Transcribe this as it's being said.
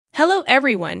Hello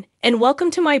everyone, and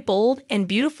welcome to my bold and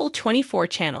beautiful 24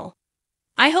 channel.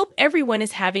 I hope everyone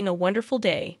is having a wonderful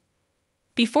day.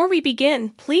 Before we begin,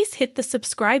 please hit the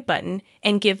subscribe button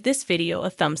and give this video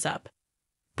a thumbs up.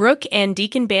 Brooke and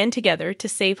Deacon band together to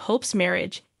save Hope's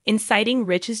marriage, inciting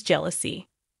Rich's jealousy.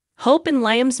 Hope and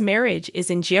Liam's marriage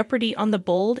is in jeopardy on The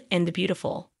Bold and the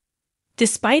Beautiful.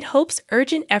 Despite Hope's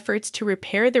urgent efforts to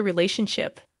repair the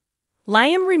relationship,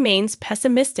 Liam remains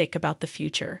pessimistic about the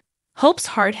future. Hope's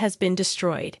heart has been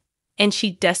destroyed, and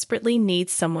she desperately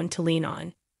needs someone to lean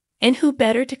on. And who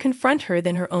better to confront her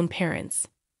than her own parents?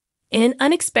 In an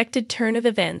unexpected turn of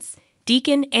events,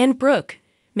 Deacon and Brooke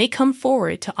may come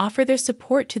forward to offer their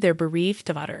support to their bereaved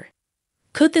daughter.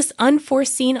 Could this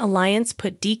unforeseen alliance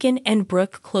put Deacon and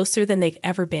Brooke closer than they've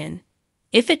ever been?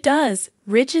 If it does,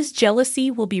 Rich's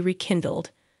jealousy will be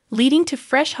rekindled, leading to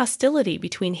fresh hostility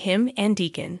between him and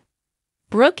Deacon.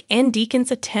 Brooke and Deacon's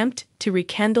attempt to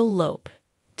rekindle Lope.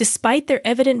 Despite their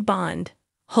evident bond,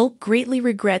 Hope greatly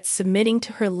regrets submitting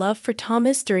to her love for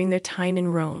Thomas during their time in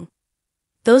Rome.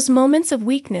 Those moments of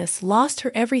weakness lost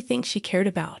her everything she cared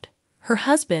about: her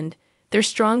husband, their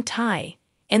strong tie,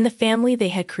 and the family they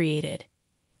had created.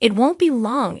 It won't be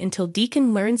long until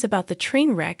Deacon learns about the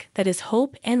train wreck that is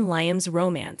Hope and Liam's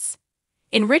romance.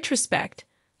 In retrospect,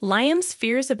 Liam's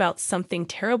fears about something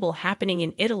terrible happening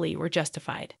in Italy were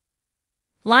justified.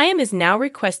 Liam is now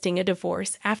requesting a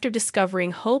divorce after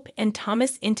discovering Hope and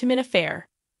Thomas' intimate affair.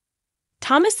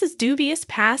 Thomas's dubious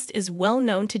past is well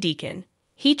known to Deacon.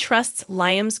 He trusts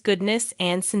Liam's goodness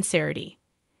and sincerity.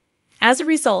 As a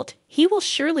result, he will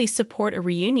surely support a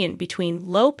reunion between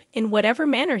Lope in whatever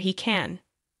manner he can.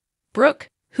 Brooke,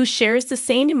 who shares the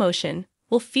same emotion,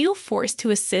 will feel forced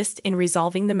to assist in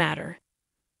resolving the matter.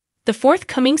 The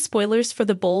forthcoming spoilers for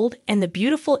The Bold and the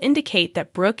Beautiful indicate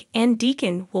that Brooke and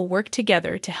Deacon will work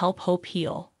together to help Hope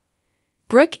heal.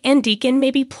 Brooke and Deacon may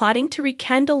be plotting to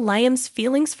rekindle Liam's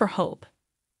feelings for Hope.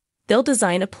 They'll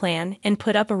design a plan and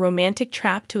put up a romantic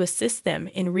trap to assist them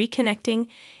in reconnecting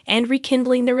and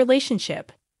rekindling their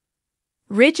relationship.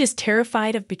 Ridge is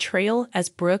terrified of betrayal as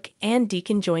Brooke and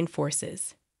Deacon join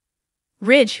forces.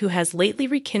 Ridge, who has lately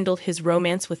rekindled his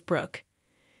romance with Brooke,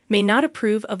 may not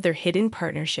approve of their hidden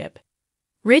partnership.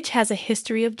 Ridge has a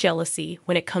history of jealousy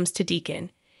when it comes to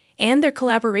Deacon, and their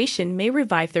collaboration may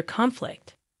revive their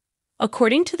conflict.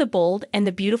 According to The Bold and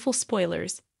the Beautiful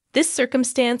spoilers, this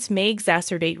circumstance may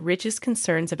exacerbate Ridge's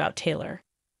concerns about Taylor.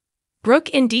 Brooke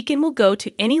and Deacon will go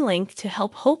to any length to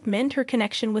help Hope mend her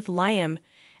connection with Liam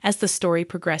as the story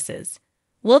progresses.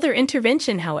 Will their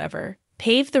intervention, however,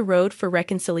 pave the road for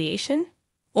reconciliation?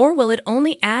 Or will it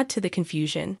only add to the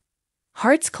confusion?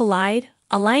 Hearts collide,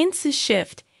 alliances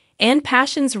shift, and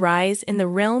passions rise in the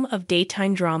realm of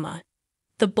daytime drama.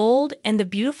 The Bold and the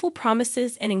Beautiful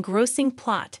promises an engrossing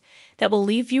plot that will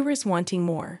leave viewers wanting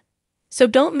more. So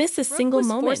don't miss a single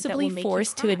moment that will make you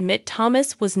forced to admit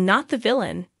Thomas was not the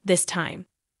villain this time.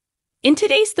 In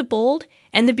today's The Bold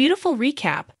and the Beautiful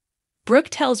recap, Brooke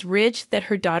tells Ridge that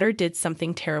her daughter did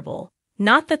something terrible,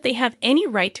 not that they have any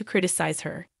right to criticize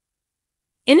her.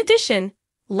 In addition,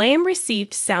 Liam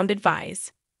received sound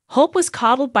advice. Hope was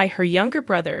coddled by her younger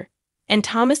brother, and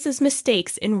Thomas's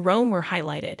mistakes in Rome were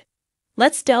highlighted.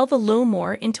 Let's delve a little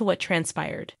more into what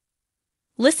transpired.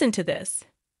 Listen to this.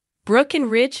 Brooke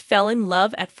and Ridge fell in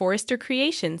love at Forrester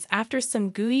Creations after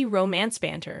some gooey romance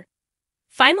banter.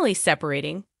 Finally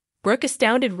separating, Brooke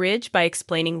astounded Ridge by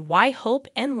explaining why Hope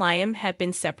and Liam had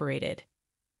been separated.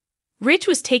 Ridge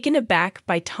was taken aback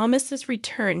by Thomas's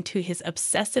return to his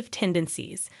obsessive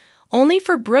tendencies, only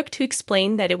for Brooke to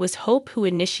explain that it was Hope who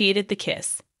initiated the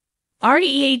kiss.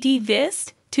 Read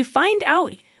this to find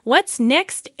out what's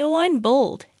next on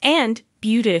Bold and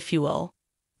Beautiful.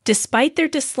 Despite their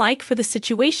dislike for the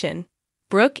situation,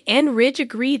 Brooke and Ridge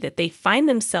agree that they find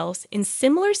themselves in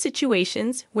similar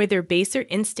situations where their baser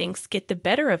instincts get the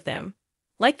better of them,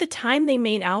 like the time they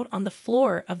made out on the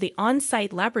floor of the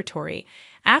on-site laboratory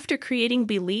after creating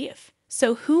belief.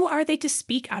 So who are they to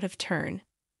speak out of turn?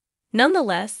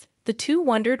 Nonetheless, the two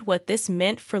wondered what this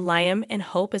meant for Liam and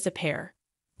Hope as a pair.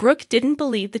 Brooke didn't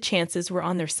believe the chances were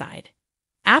on their side.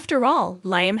 After all,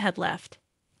 Liam had left,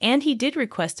 and he did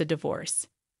request a divorce.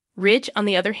 Ridge, on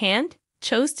the other hand,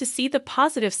 chose to see the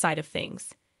positive side of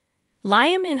things.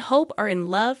 Liam and Hope are in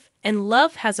love, and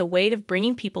love has a way of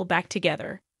bringing people back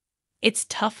together. It's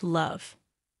tough love.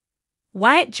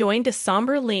 Wyatt joined a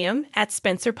somber Liam at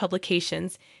Spencer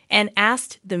Publications and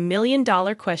asked the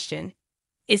million-dollar question: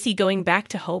 is he going back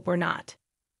to Hope or not?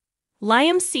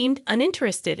 Liam seemed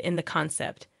uninterested in the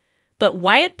concept, but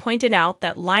Wyatt pointed out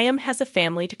that Liam has a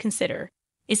family to consider.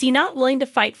 Is he not willing to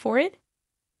fight for it?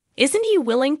 Isn't he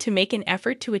willing to make an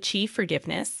effort to achieve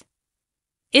forgiveness?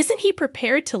 Isn't he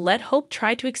prepared to let Hope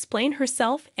try to explain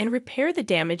herself and repair the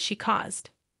damage she caused?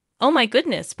 Oh my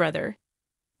goodness, brother.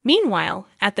 Meanwhile,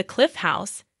 at the Cliff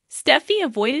House, Steffi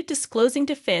avoided disclosing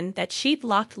to Finn that she'd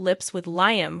locked lips with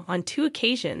Liam on 2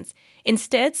 occasions,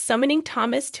 instead summoning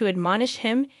Thomas to admonish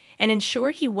him and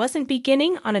ensure he wasn't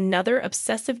beginning on another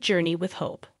obsessive journey with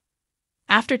Hope.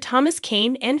 After Thomas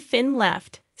came and Finn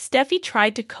left, Steffi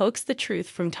tried to coax the truth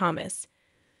from Thomas,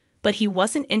 but he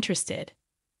wasn't interested.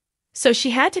 So she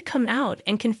had to come out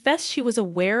and confess she was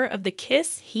aware of the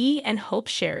kiss he and Hope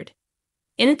shared.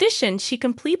 In addition, she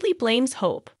completely blames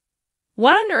Hope.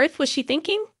 What on earth was she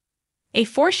thinking? A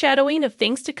foreshadowing of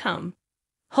things to come.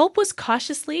 Hope was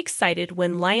cautiously excited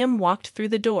when Liam walked through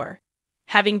the door,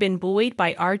 having been buoyed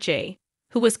by RJ,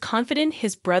 who was confident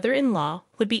his brother-in-law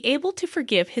would be able to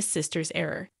forgive his sister's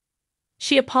error.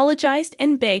 She apologized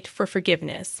and begged for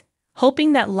forgiveness,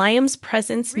 hoping that Liam's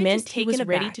presence meant he was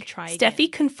ready to try again.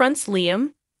 Steffi confronts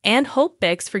Liam, and Hope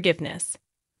begs forgiveness.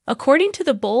 According to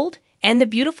the bold and the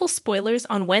beautiful spoilers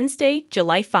on Wednesday,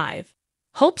 July 5,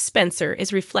 Hope Spencer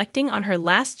is reflecting on her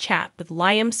last chat with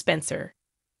Liam Spencer.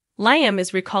 Liam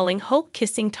is recalling Hope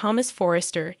kissing Thomas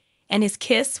Forrester and his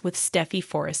kiss with Steffi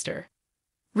Forrester.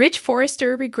 Ridge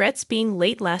Forrester regrets being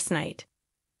late last night.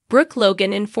 Brooke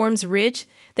Logan informs Ridge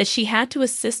that she had to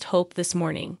assist Hope this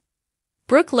morning.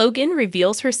 Brooke Logan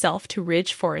reveals herself to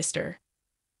Ridge Forrester.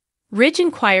 Ridge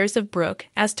inquires of Brooke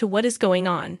as to what is going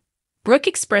on. Brooke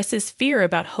expresses fear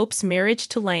about Hope's marriage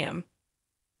to Liam.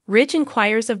 Ridge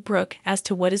inquires of Brooke as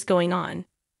to what is going on.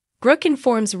 Brooke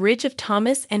informs Ridge of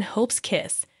Thomas and Hope's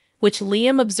kiss, which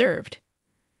Liam observed.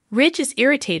 Ridge is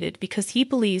irritated because he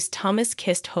believes Thomas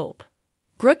kissed Hope.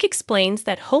 Brooke explains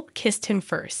that Hope kissed him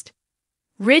first.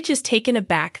 Ridge is taken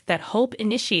aback that Hope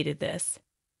initiated this.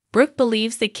 Brooke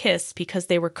believes they kissed because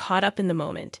they were caught up in the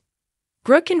moment.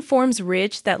 Brooke informs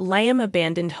Ridge that Liam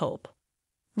abandoned Hope.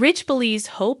 Ridge believes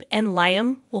Hope and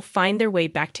Liam will find their way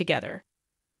back together.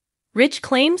 Ridge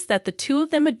claims that the two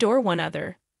of them adore one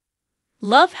another.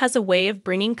 Love has a way of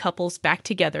bringing couples back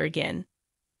together again.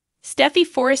 Steffi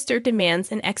Forrester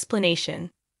demands an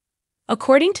explanation.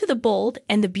 According to the bold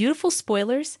and the beautiful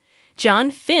spoilers,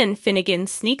 John Finnegan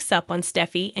sneaks up on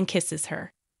Steffi and kisses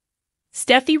her.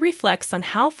 Steffi reflects on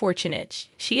how fortunate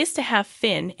she is to have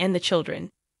Finn and the children.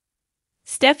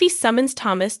 Steffi summons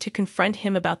Thomas to confront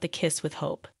him about the kiss with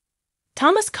Hope.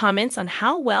 Thomas comments on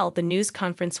how well the news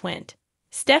conference went.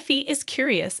 Steffi is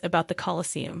curious about the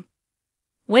Colosseum.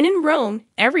 When in Rome,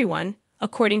 everyone,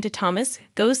 according to Thomas,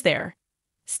 goes there.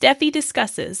 Steffi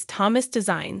discusses Thomas'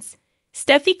 designs.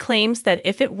 Steffi claims that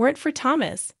if it weren't for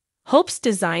Thomas, Hope's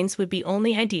designs would be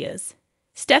only ideas.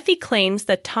 Steffi claims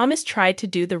that Thomas tried to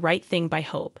do the right thing by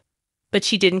Hope, but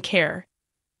she didn't care.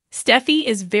 Steffi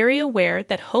is very aware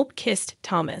that Hope kissed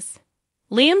Thomas.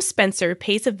 Liam Spencer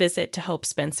pays a visit to Hope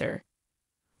Spencer.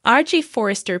 RJ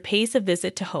Forrester pays a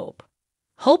visit to Hope.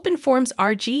 Hope informs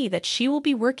RG that she will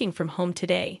be working from home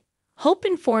today. Hope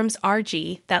informs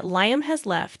RG that Liam has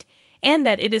left and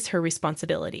that it is her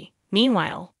responsibility.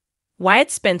 Meanwhile,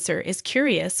 Wyatt Spencer is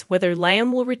curious whether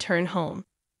Liam will return home.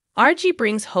 RG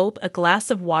brings Hope a glass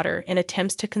of water and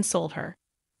attempts to console her.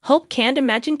 Hope can't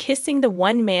imagine kissing the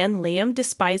one man Liam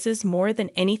despises more than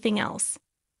anything else.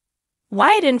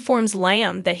 Wyatt informs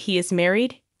Liam that he is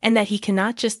married and that he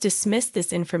cannot just dismiss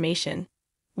this information.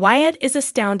 Wyatt is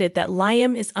astounded that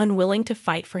Liam is unwilling to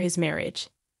fight for his marriage.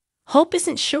 Hope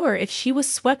isn't sure if she was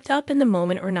swept up in the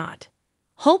moment or not.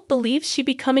 Hope believes she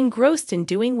become engrossed in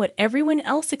doing what everyone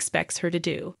else expects her to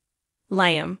do.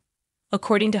 Liam,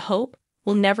 according to Hope,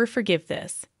 will never forgive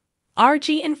this.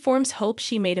 RG informs Hope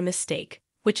she made a mistake,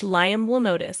 which Liam will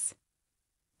notice.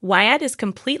 Wyatt is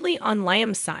completely on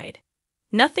Liam's side.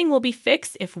 Nothing will be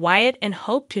fixed if Wyatt and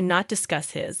Hope do not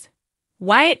discuss his.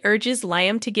 Wyatt urges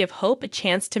Liam to give Hope a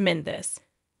chance to mend this.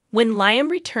 When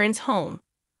Liam returns home,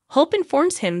 Hope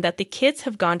informs him that the kids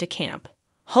have gone to camp.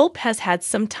 Hope has had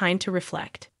some time to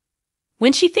reflect.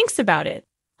 When she thinks about it,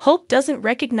 Hope doesn't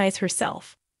recognize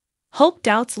herself. Hope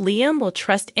doubts Liam will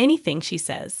trust anything she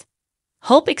says.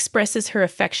 Hope expresses her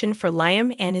affection for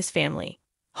Liam and his family.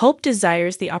 Hope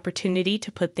desires the opportunity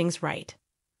to put things right.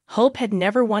 Hope had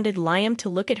never wanted Liam to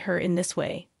look at her in this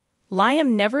way.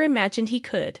 Liam never imagined he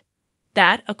could.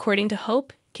 That, according to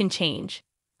Hope, can change.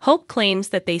 Hope claims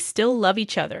that they still love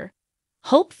each other.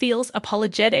 Hope feels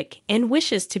apologetic and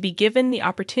wishes to be given the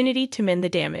opportunity to mend the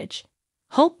damage.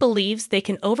 Hope believes they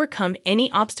can overcome any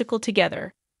obstacle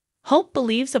together. Hope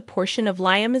believes a portion of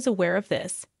Liam is aware of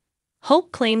this.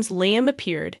 Hope claims Liam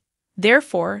appeared.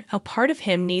 Therefore, a part of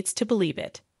him needs to believe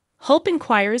it. Hope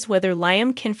inquires whether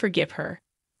Liam can forgive her.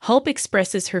 Hope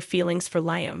expresses her feelings for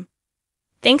Liam.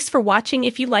 Thanks for watching.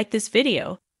 If you like this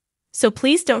video, So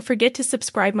please don't forget to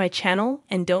subscribe my channel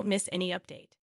and don't miss any update.